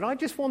But I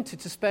just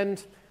wanted to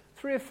spend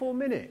 3 or 4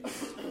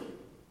 minutes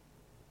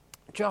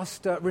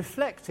just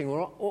reflecting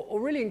or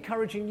really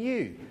encouraging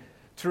you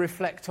to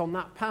reflect on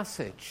that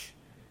passage,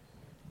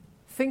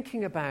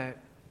 thinking about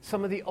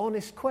some of the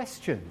honest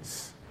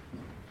questions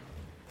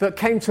that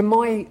came to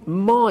my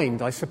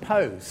mind, I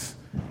suppose,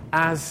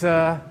 as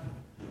I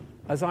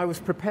was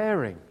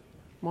preparing.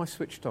 Am I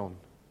switched on?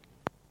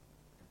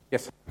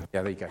 Yes.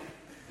 Yeah, there you go.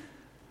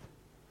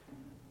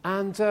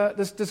 And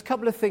there's a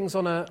couple of things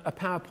on a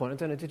PowerPoint. I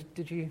don't know,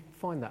 did you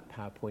find that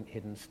PowerPoint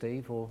hidden,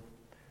 Steve, or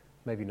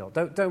maybe not?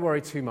 Don't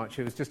worry too much.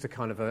 It was just a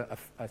kind of a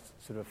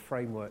sort of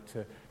framework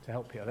to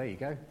help you. There you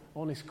go.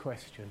 Honest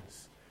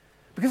questions.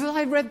 Because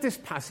I read this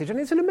passage,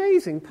 and it's an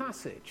amazing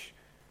passage.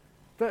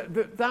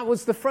 That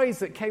was the phrase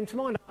that came to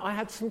mind. I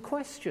had some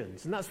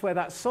questions, and that's where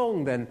that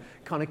song then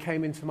kind of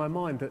came into my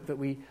mind that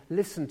we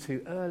listened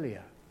to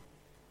earlier.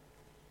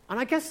 And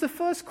I guess the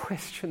first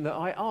question that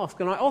I ask,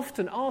 and I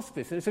often ask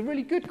this, and it's a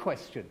really good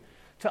question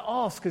to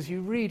ask as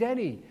you read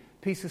any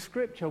piece of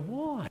scripture,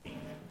 why?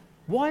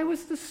 Why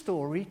was the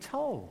story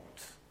told?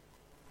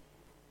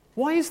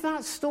 Why is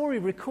that story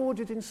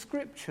recorded in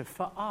scripture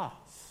for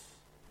us?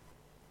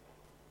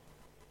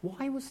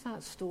 Why was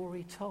that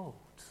story told?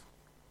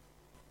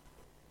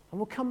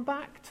 And we'll come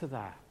back to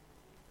that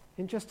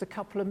in just a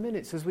couple of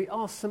minutes as we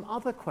ask some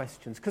other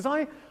questions. Because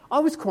I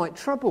was quite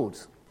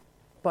troubled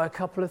by a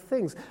couple of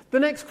things. The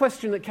next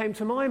question that came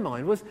to my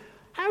mind was,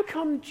 how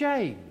come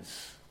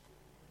James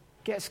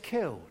gets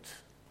killed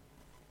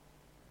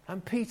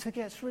and Peter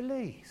gets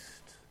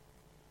released?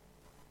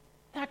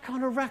 That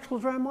kind of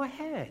rattled around my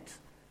head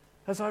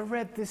as I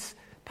read this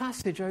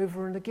passage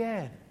over and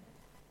again.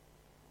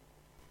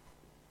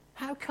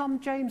 How come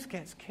James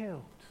gets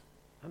killed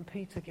and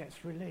Peter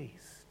gets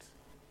released?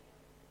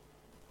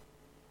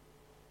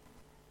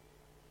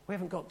 We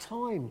haven't got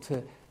time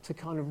to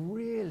kind of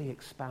really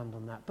expand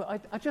on that.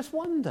 But I just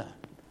wonder,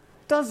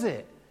 does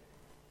it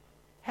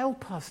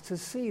help us to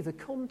see the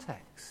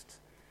context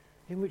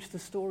in which the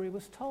story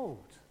was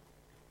told?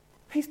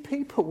 These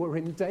people were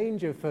in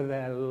danger for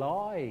their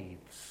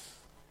lives.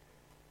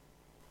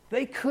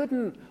 They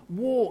couldn't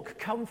walk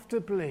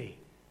comfortably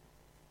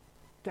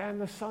down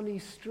the sunny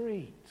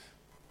street,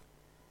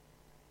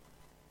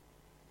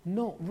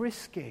 not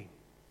risking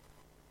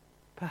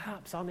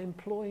perhaps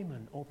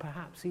unemployment or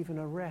perhaps even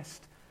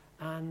arrest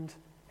and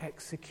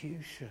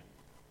execution.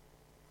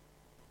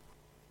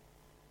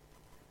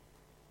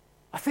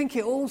 I think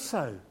it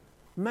also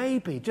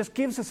maybe just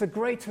gives us a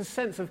greater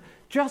sense of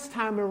just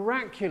how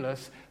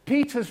miraculous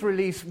Peter's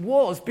release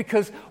was,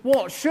 because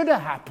what should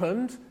have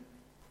happened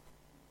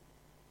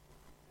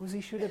was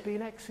he should have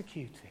been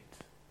executed.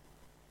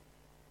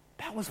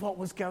 That was what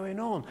was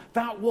going on.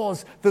 That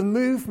was the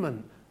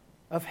movement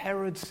of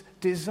Herod's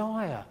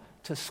desire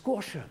to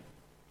squash them,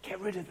 get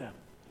rid of them.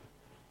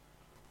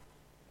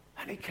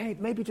 And it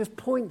maybe just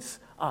points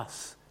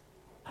us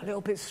a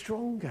little bit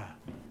stronger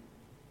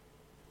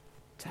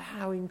to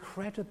how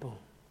incredible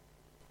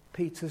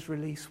Peter's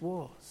release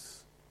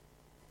was.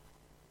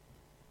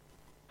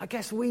 I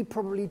guess we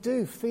probably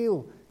do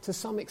feel to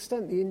some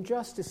extent the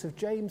injustice of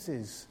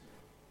James's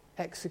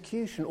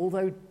execution,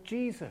 although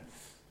Jesus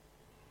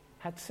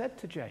had said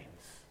to James,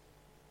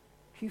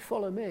 if you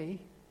follow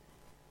me,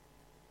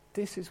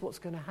 this is what's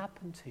going to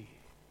happen to you.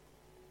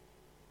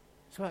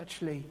 So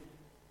actually,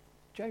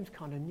 James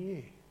kind of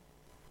knew.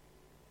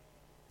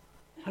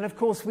 And of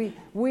course, we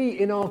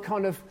in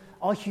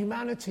our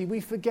humanity,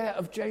 we forget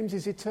of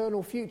James's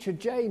eternal future.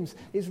 James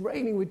is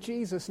reigning with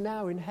Jesus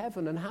now in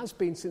heaven and has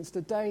been since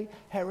the day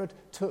Herod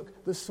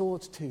took the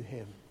sword to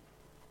him.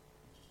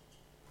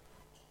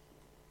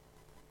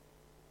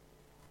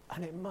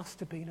 And it must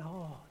have been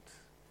hard.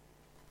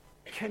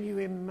 Can you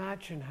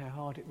imagine how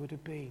hard it would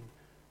have been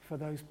for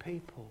those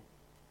people?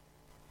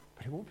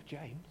 But it wasn't for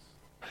James.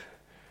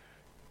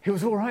 It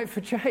was all right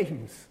for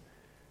James,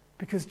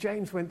 because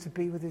James went to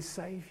be with his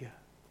Saviour.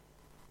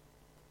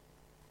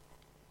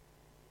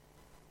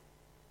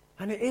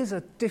 And it is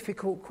a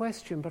difficult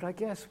question, but I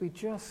guess we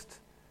just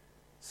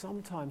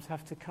sometimes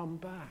have to come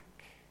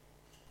back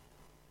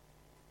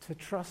to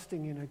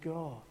trusting in a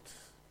God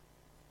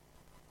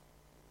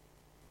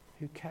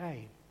who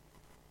came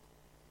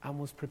and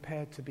was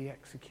prepared to be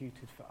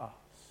executed for us,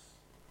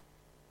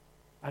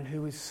 and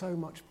who is so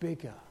much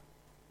bigger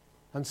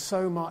and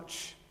so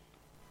much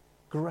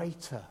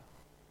greater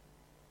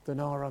than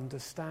our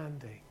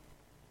understanding.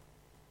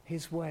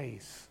 His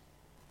ways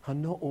are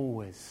not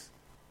always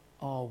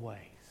our ways.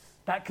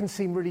 That can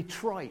seem really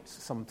trite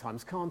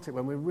sometimes, can't it,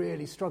 when we're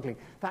really struggling?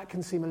 That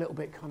can seem a little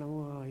bit kind of,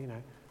 well, you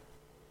know.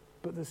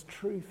 But there's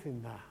truth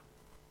in that.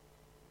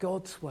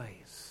 God's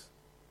ways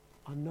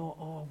are not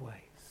our ways.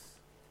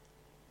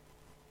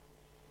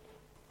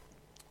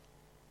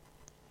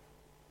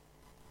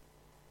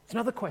 It's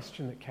another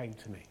question that came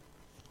to me.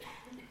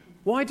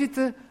 Why did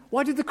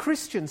the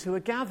Christians who were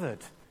gathered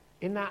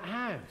in that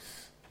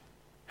house,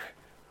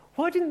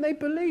 why didn't they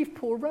believe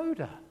poor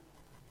Rhoda?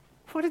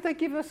 Why did they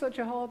give her such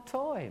a hard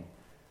time?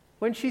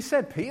 When she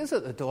said, Peter's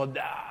at the door,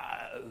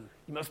 no,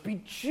 you must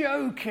be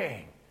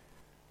joking.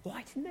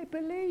 Why didn't they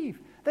believe?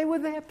 They were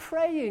there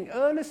praying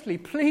earnestly,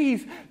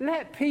 please,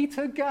 let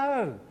Peter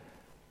go.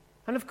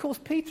 And of course,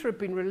 Peter had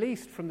been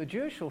released from the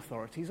Jewish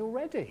authorities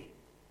already.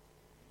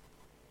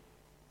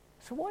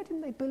 So why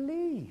didn't they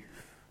believe?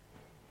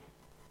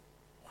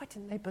 Why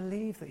didn't they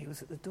believe that he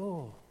was at the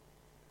door?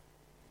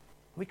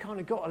 We kind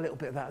of got a little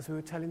bit of that as we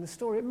were telling the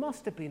story. It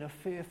must have been a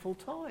fearful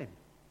time.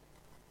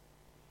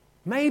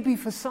 Maybe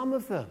for some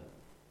of them.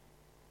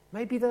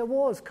 Maybe there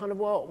was kind of,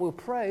 well, we'll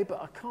pray,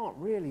 but I can't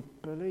really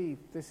believe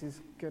this is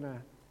going to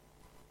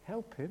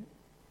help him.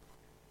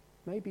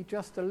 Maybe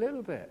just a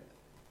little bit.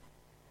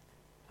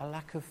 A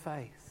lack of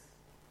faith.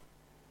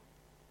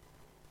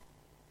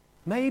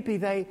 Maybe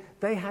they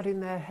had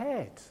in their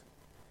head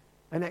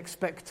an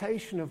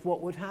expectation of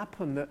what would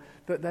happen,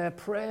 that their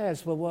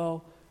prayers were,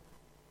 well,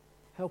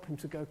 help him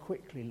to go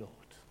quickly, Lord.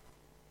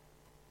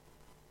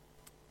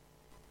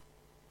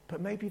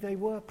 But maybe they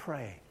were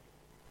praying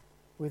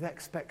with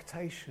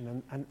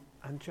expectation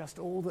and just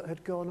all that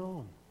had gone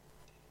on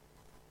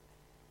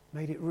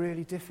made it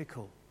really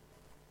difficult.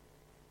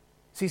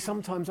 See,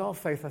 sometimes our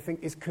faith, I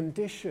think, is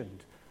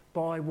conditioned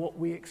by what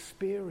we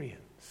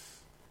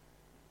experience.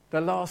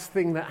 The last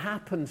thing that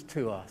happened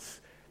to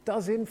us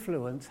does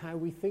influence how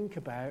we think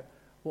about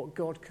what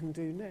God can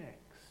do next.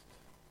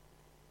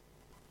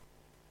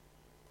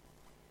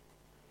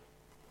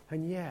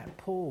 And yet,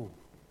 Paul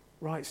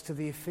writes to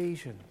the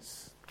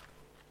Ephesians,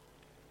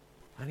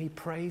 and he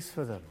prays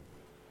for them,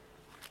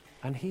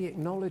 and he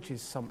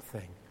acknowledges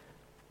something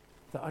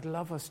that I'd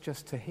love us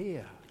just to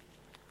hear.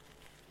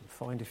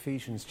 Find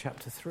Ephesians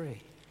chapter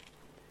 3,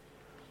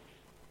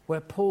 where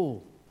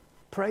Paul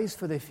prays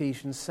for the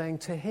Ephesians, saying,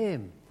 to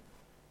him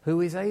who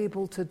is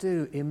able to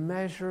do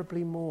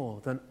immeasurably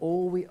more than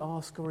all we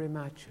ask or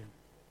imagine,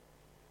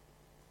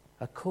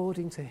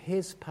 according to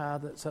his power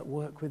that's at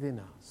work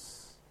within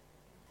us,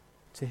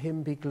 to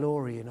him be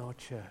glory in our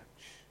church.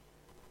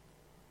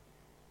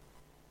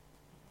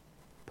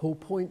 Paul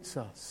points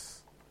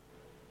us,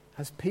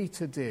 as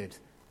Peter did,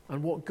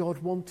 and what God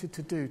wanted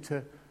to do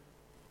to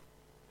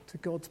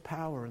God's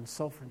power and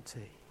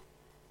sovereignty.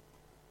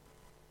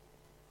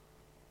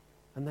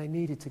 And they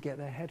needed to get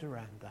their head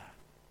around that.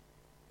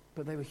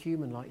 But they were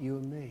human like you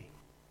and me.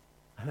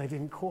 And they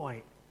didn't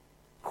quite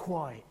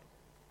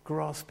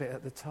grasp it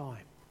at the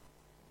time.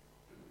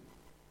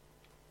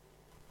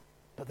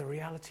 But the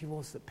reality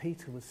was that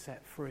Peter was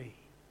set free.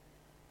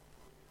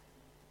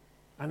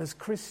 And as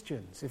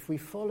Christians, if we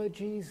follow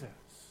Jesus,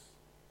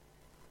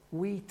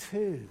 we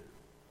too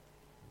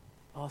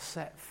are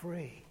set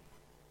free.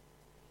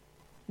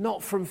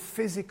 Not from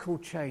physical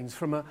chains,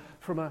 from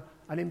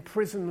an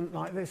imprisonment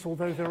like this,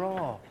 although there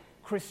are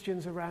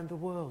Christians around the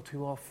world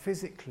who are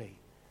physically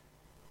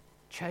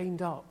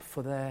chained up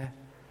for their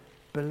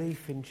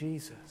belief in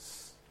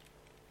Jesus.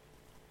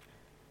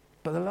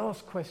 But the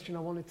last question I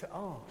wanted to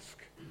ask,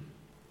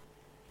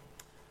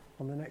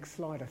 on the next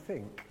slide, I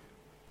think,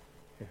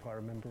 if I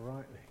remember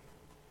rightly,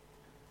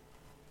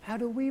 how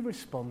do we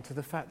respond to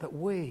the fact that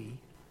we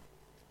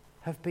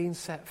have been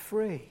set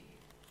free?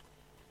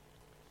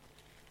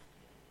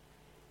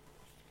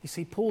 You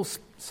see, Paul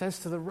says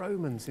to the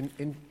Romans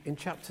in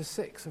chapter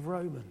 6 of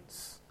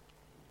Romans,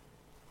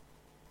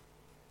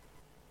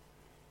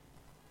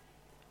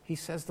 he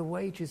says the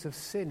wages of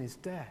sin is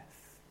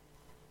death,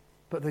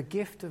 but the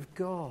gift of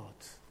God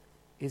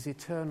is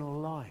eternal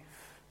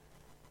life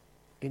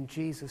in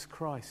Jesus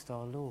Christ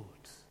our Lord.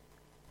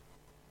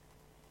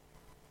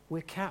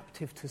 We're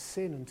captive to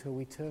sin until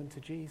we turn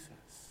to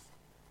Jesus.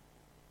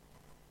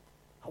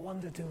 I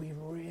wonder, do we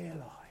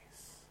realise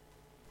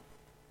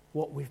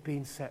what we've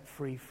been set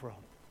free from?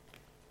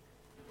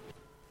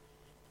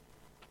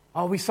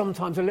 Are we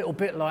sometimes a little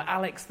bit like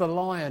Alex the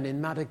lion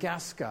in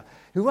Madagascar,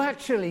 who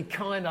actually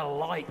kind of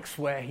likes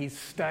where he's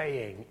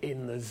staying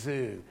in the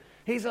zoo?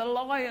 He's a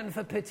lion,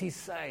 for pity's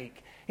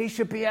sake. He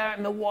should be out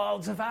in the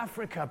wilds of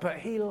Africa, but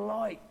he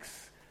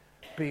likes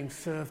being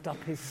served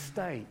up his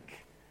steak.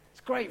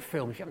 It's a great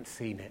film. If you haven't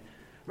seen it,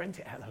 rent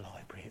it out of the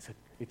library.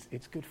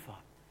 It's good fun.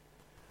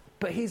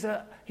 But he's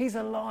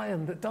a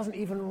lion that doesn't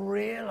even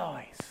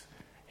realise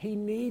he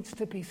needs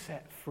to be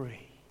set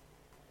free.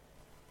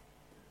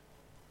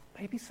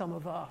 Maybe some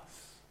of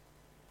us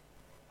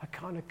are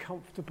kind of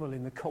comfortable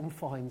in the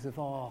confines of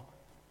our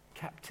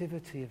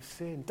captivity of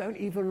sin, don't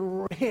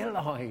even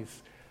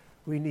realise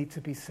we need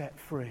to be set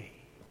free.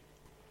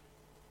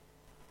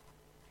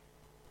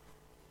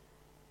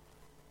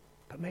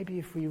 But maybe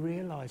if we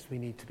realise we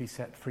need to be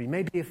set free,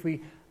 maybe if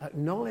we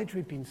acknowledge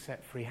we've been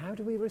set free, how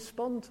do we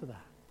respond to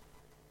that?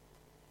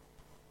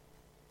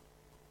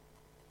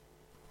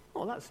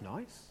 Oh, that's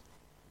nice.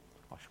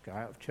 I should go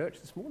out of church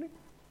this morning.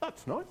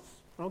 That's nice.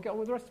 And I'll get on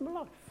with the rest of my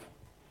life.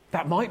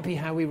 That might be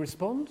how we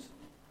respond.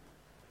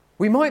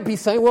 We might be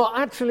saying, well,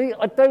 actually,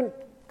 I don't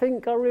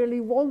think I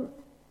really want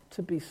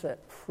to be set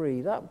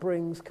free. That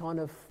brings kind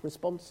of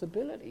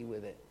responsibility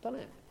with it, doesn't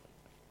it?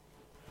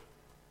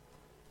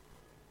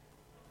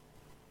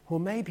 Or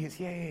maybe it's,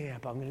 yeah,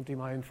 but I'm going to do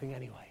my own thing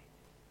anyway.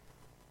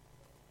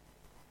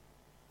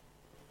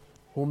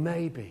 Or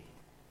maybe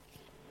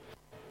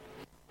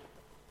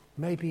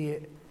Maybe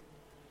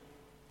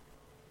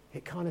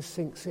it kind of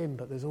sinks in,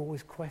 but there's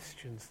always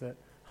questions that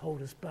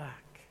hold us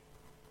back.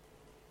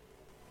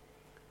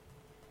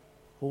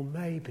 Or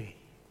maybe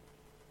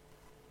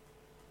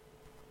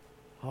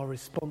our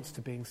response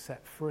to being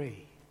set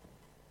free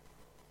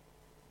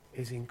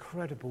is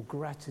incredible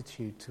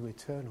gratitude to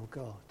eternal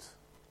God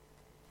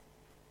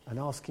and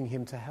asking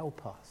him to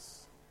help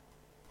us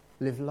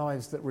live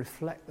lives that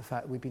reflect the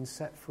fact that we've been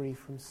set free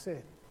from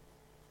sin,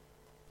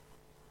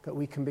 that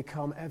we can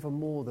become ever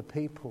more the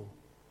people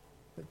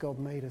that God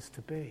made us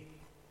to be.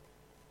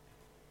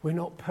 We're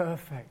not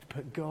perfect,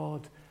 but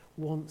God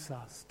wants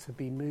us to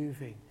be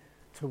moving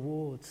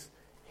towards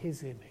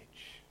his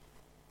image,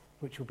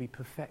 which will be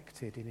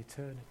perfected in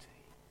eternity.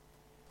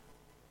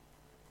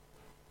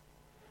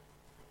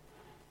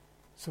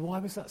 So why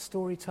was that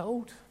story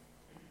told?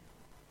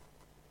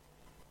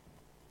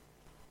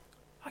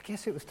 I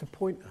guess it was to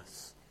point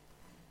us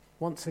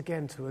once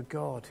again to a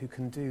God who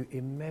can do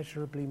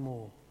immeasurably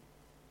more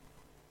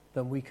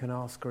than we can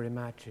ask or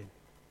imagine.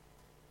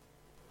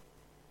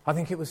 I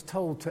think it was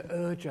told to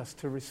urge us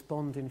to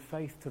respond in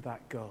faith to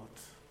that God.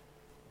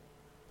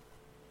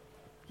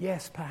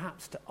 Yes,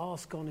 perhaps to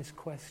ask honest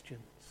questions,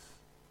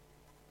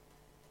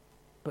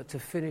 but to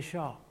finish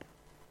up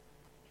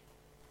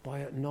by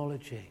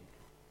acknowledging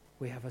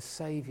we have a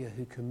Saviour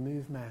who can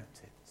move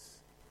mountains.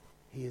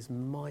 He is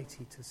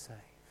mighty to save,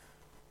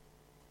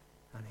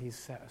 and he's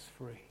set us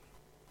free.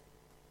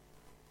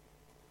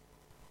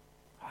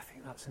 I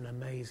think that's an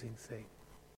amazing thing.